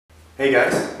Hey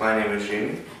guys, my name is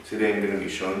Jamie. Today I'm going to be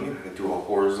showing you how to do a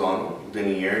horizontal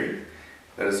linearity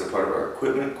that is a part of our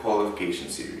equipment qualification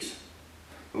series.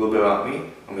 A little bit about me,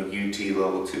 I'm a UT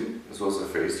level 2 as well as a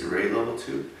phased array level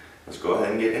 2. Let's go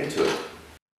ahead and get into it.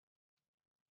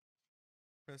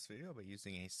 For this video, I'll be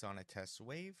using a Sonotest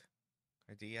Wave,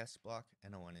 a DS block,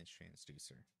 and a 1-inch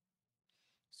transducer.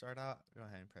 Start out, go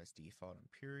ahead and press default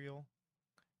imperial.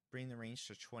 Bring the range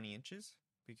to 20 inches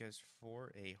because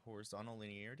for a horizontal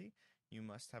linearity, you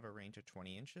must have a range of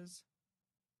 20 inches.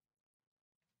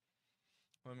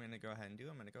 What I'm going to go ahead and do,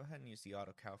 I'm going to go ahead and use the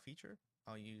auto cal feature.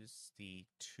 I'll use the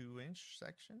 2-inch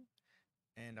section,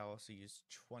 and I'll also use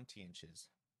 20 inches.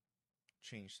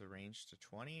 Change the range to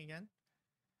 20 again.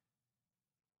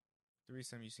 The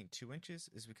reason I'm using 2 inches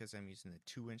is because I'm using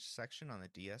the 2-inch section on the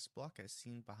DS block as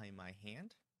seen behind my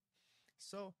hand.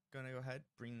 So, I'm going to go ahead,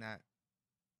 bring that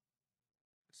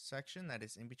section that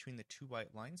is in between the two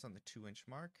white lines on the 2-inch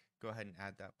mark. Go ahead and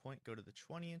add that point. Go to the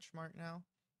 20-inch mark now.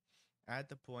 Add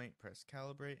the point, press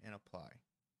calibrate, and apply.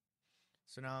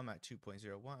 So now I'm at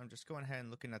 2.01. I'm just going ahead and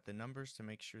looking at the numbers to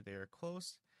make sure they are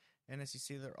close. And as you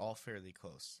see, they're all fairly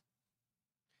close.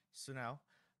 So now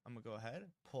I'm going to go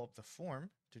ahead, pull up the form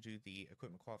to do the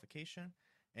equipment qualification,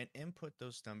 and input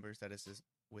those numbers that is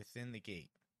within the gate.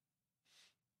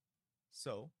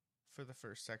 So for the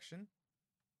first section,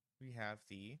 we have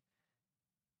the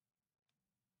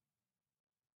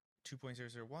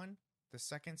 2.001. The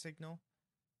second signal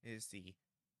is the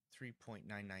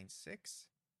 3.996.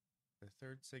 The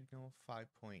third signal,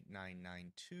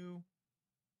 5.992.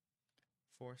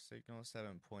 Fourth signal,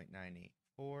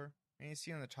 7.984. And you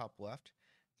see on the top left,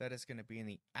 that is going to be in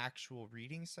the actual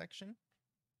reading section.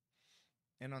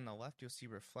 And on the left, you'll see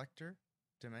reflector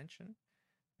dimension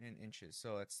in inches.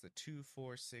 So that's the 2,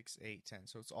 4, 6, 8, 10.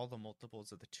 So it's all the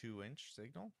multiples of the 2-inch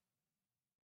signal.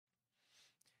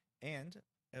 And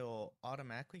it will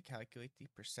automatically calculate the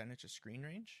percentage of screen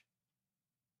range.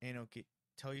 And it'll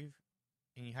tell you,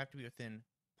 and you have to be within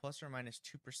plus or minus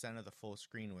 2% of the full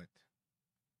screen width.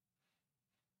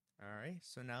 Alright,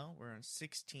 so now we're on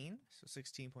 16, so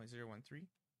 16.013,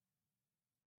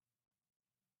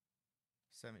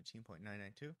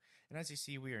 17.992, and as you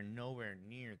see, we are nowhere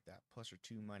near that plus or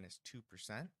 2 minus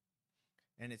 2%,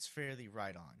 and it's fairly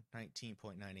right on,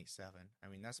 19.987. I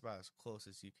mean, that's about as close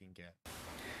as you can get.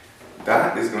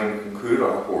 That is going to conclude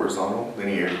our horizontal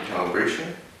linearity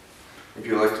calibration. If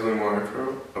you'd like to learn more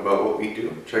info about what we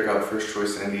do, check out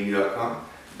firstchoicend.com,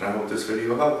 and I hope this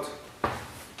video helped.